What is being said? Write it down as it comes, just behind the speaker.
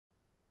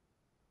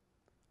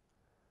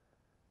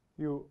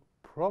You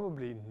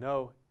probably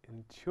know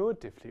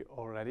intuitively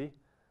already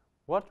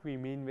what we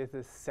mean with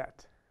a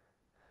set.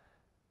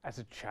 As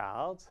a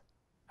child,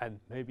 and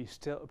maybe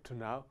still up to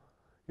now,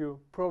 you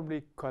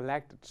probably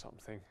collected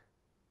something.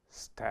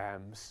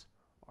 Stamps,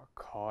 or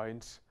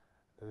coins,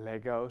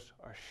 Legos,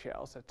 or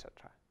shells,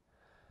 etc.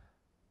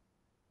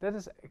 Let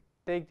us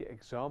take the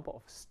example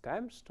of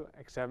stamps to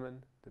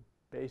examine the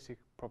basic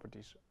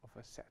properties of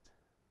a set.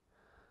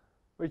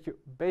 What you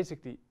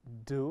basically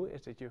do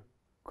is that you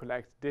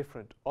collect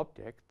different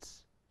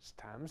objects,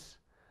 stamps,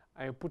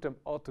 and you put them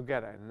all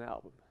together in an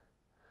album.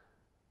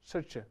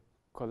 Such a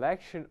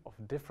collection of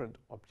different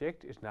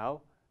objects is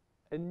now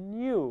a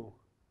new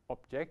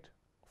object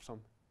of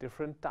some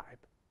different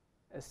type,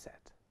 a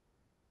set.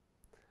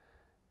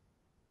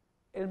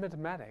 In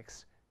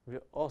mathematics, we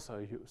also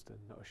use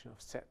the notion of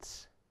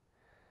sets.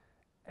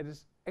 It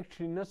is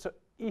actually not so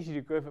easy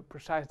to give a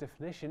precise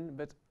definition,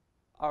 but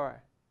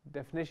our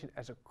definition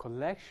as a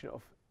collection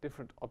of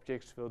different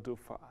objects will do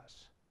for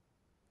us.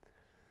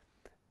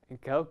 In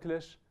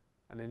calculus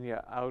and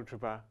linear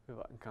algebra, we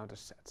will encounter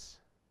sets.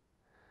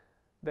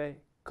 They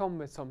come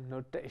with some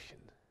notation.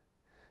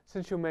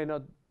 Since you may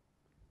not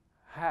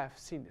have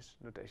seen this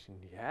notation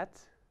yet,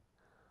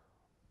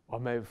 or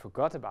maybe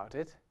forgot about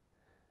it,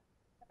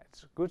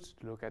 it's good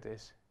to look at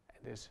this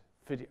in this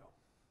video.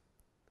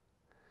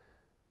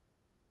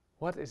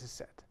 What is a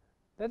set?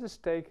 Let us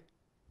take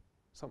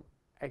some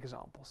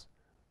examples.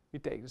 We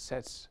take the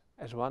sets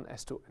S1,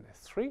 S2 and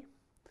S3,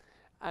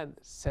 and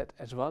set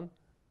S1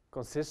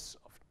 consists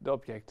of the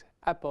object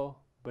apple,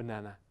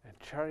 banana and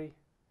cherry.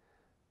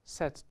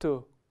 Set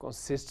 2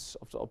 consists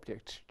of the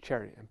objects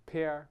cherry and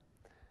pear,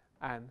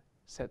 and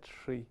set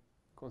 3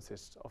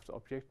 consists of the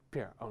object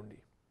pear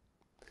only.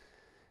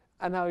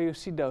 And now you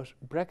see those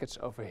brackets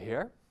over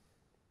here.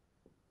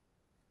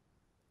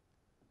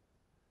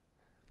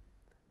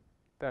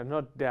 They're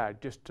not there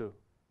just to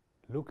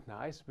look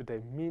nice, but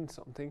they mean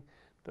something.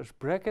 Those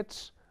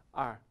brackets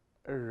are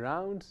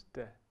around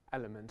the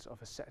elements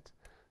of a set.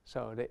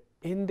 So they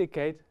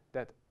indicate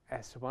that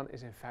S1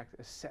 is in fact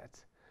a set.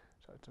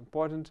 So it's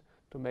important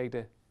to make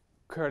the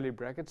curly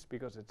brackets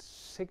because it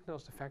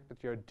signals the fact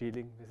that you're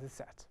dealing with a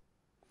set.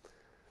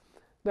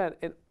 Then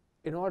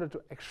in order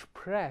to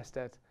express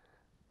that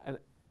an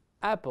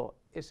apple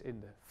is in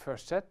the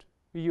first set,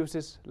 we use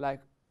this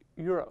like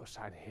euro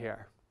sign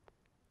here.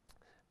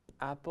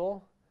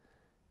 Apple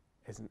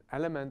is an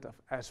element of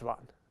S1,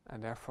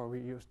 and therefore we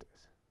use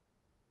this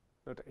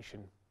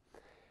notation.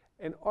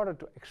 In order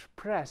to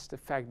express the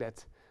fact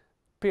that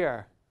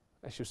pear,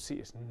 as you see,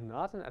 is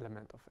not an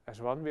element of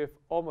S1, we have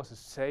almost the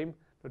same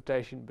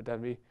notation, but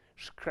then we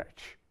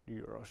scratch the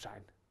euro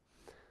sign.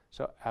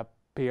 So a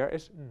pear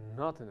is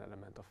not an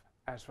element of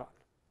S1.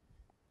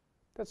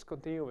 Let's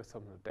continue with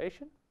some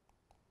notation.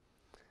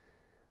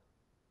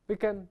 We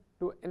can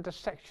do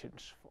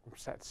intersections from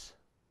sets.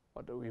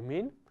 What do we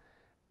mean?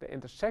 The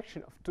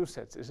intersection of two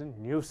sets is a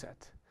new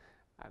set.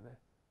 And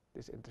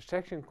this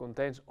intersection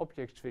contains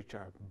objects which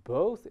are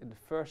both in the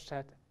first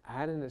set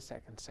and in the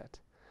second set.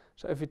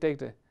 So if we take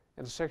the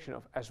intersection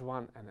of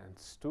S1 and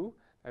S2,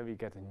 then we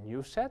get a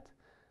new set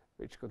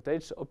which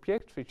contains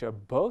objects which are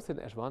both in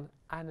S1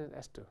 and in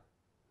S2.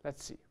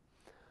 Let's see.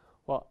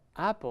 Well,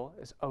 apple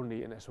is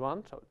only in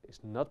S1, so it's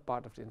not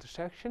part of the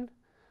intersection.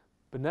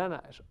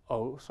 Banana is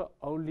also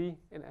only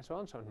in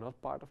S1, so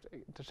not part of the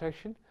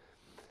intersection.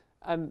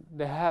 And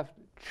they have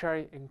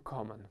cherry in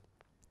common,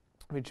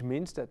 which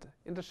means that the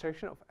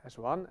intersection of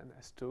S1 and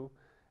S2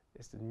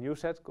 is the new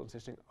set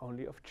consisting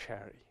only of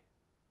cherry.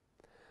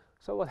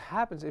 So what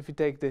happens if you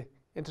take the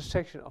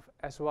intersection of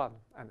S1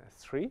 and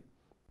S3?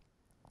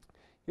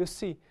 You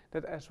see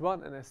that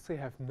S1 and S3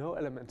 have no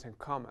elements in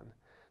common.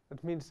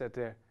 That means that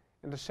their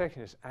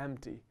intersection is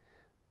empty.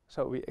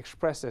 So we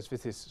express this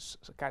with this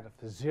kind of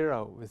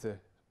zero with a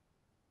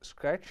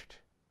scratched.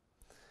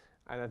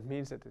 And that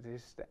means that it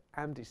is the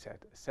empty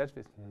set, a set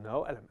with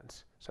no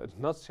elements. So it's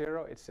not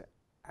zero, it's an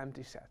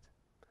empty set.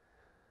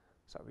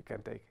 So we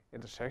can take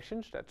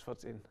intersections, that's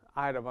what's in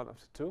either one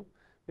of the two.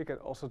 We can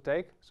also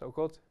take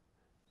so-called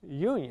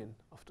union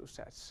of two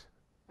sets.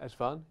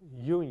 S1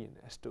 union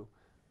S2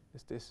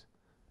 is this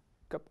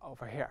cup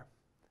over here.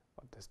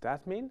 What does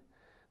that mean?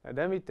 And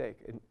then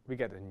we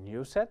get a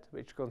new set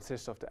which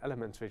consists of the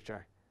elements which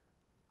are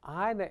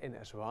either in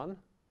S1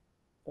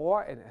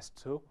 or in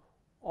S2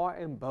 or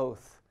in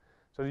both.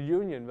 So the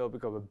union will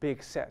become a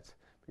big set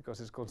because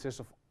it consists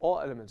of all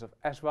elements of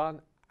S1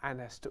 and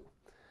S2.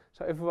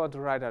 So if we want to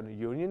write down a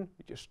union,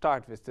 we just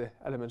start with the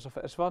elements of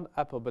S1,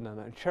 apple,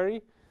 banana and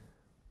cherry,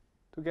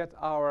 to get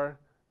our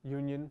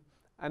union,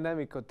 and then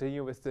we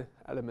continue with the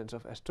elements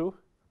of S2.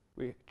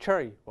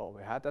 Cherry, well,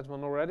 we had that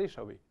one already,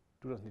 so we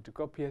do not need to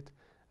copy it,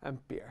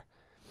 and pear.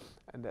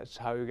 And that's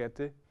how you get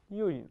the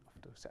union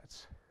of two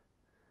sets.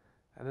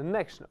 And the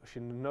next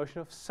notion, the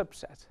notion of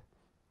subset.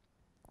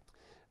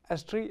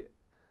 S3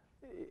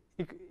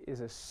 is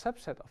a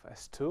subset of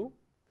S2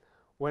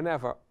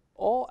 whenever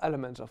all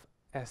elements of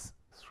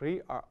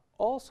S3 are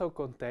also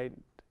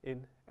contained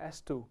in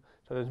S2.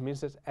 So that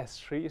means that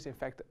S3 is in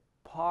fact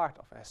a part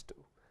of S2.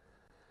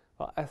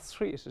 Well,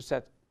 S3 is a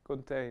set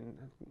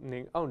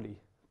containing only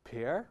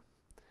Peer.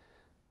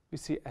 We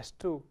see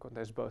S2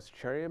 contains both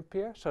Cherry and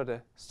Peer, so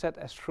the set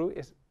S3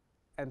 is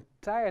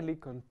entirely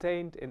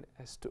contained in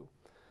S2.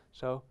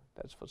 So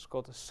that's what's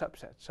called a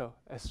subset. So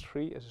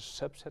S3 is a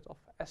subset of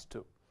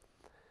S2.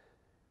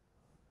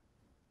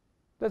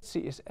 Let's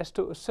see, is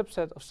S2 a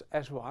subset of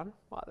S1?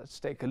 Well, let's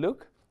take a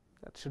look.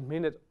 That should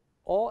mean that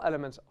all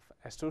elements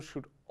of S2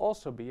 should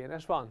also be in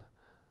S1.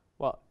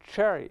 Well,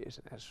 Cherry is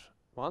in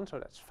S1, so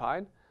that's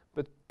fine,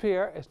 but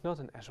Peer is not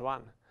in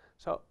S1.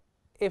 So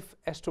if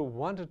S2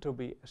 wanted to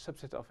be a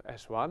subset of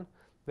S1,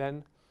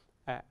 then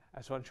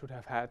S1 should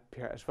have had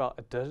Peer as well.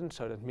 It doesn't,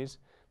 so that means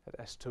that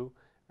S2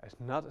 is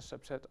not a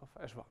subset of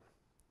S1.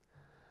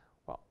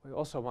 Well, we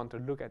also want to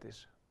look at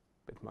this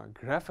a bit more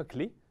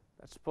graphically.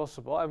 That's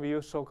possible, and we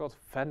use so-called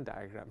Venn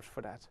diagrams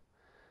for that.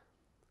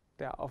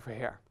 They are over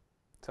here.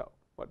 So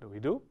what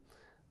do?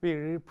 We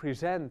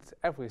represent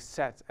every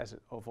set as an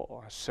oval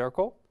or a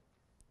circle.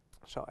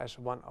 So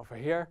S1 over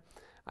here,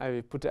 and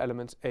we put the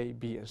elements A,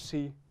 B, and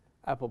C,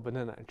 apple,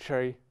 banana, and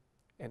cherry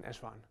in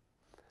S1.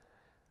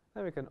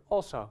 Then we can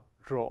also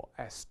draw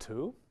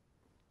S2.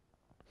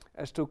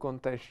 S2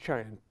 contains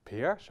cherry and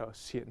pear, so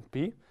C and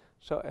P.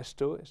 So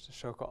S2 is the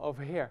circle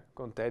over here,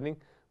 containing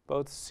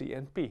both C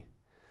and P.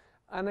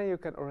 And then you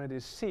can already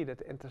see that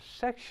the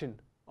intersection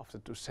of the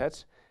two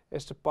sets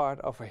is the part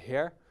over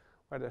here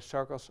where the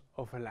circles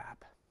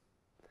overlap.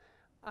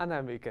 And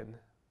then we can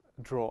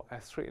draw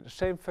S3 in the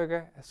same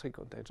figure. S3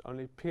 contains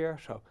only pear,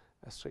 so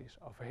S3 is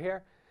over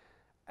here.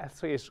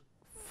 S3 is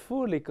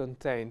fully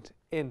contained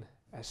in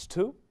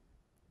S2.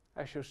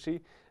 As you see,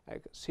 I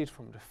can see it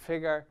from the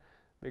figure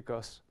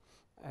because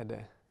the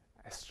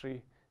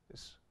S3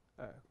 is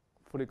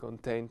fully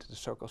contained, the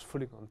circle is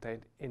fully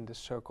contained in the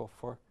circle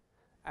for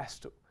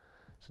S2.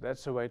 So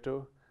that's a way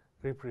to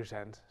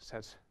represent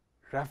sets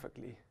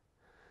graphically.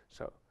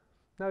 So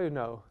now you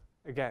know,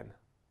 again,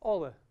 all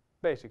the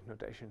basic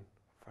notation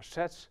for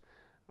sets.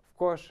 Of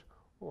course,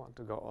 we want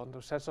to go on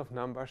to sets of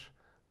numbers.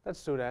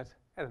 Let's do that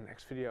in the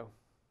next video.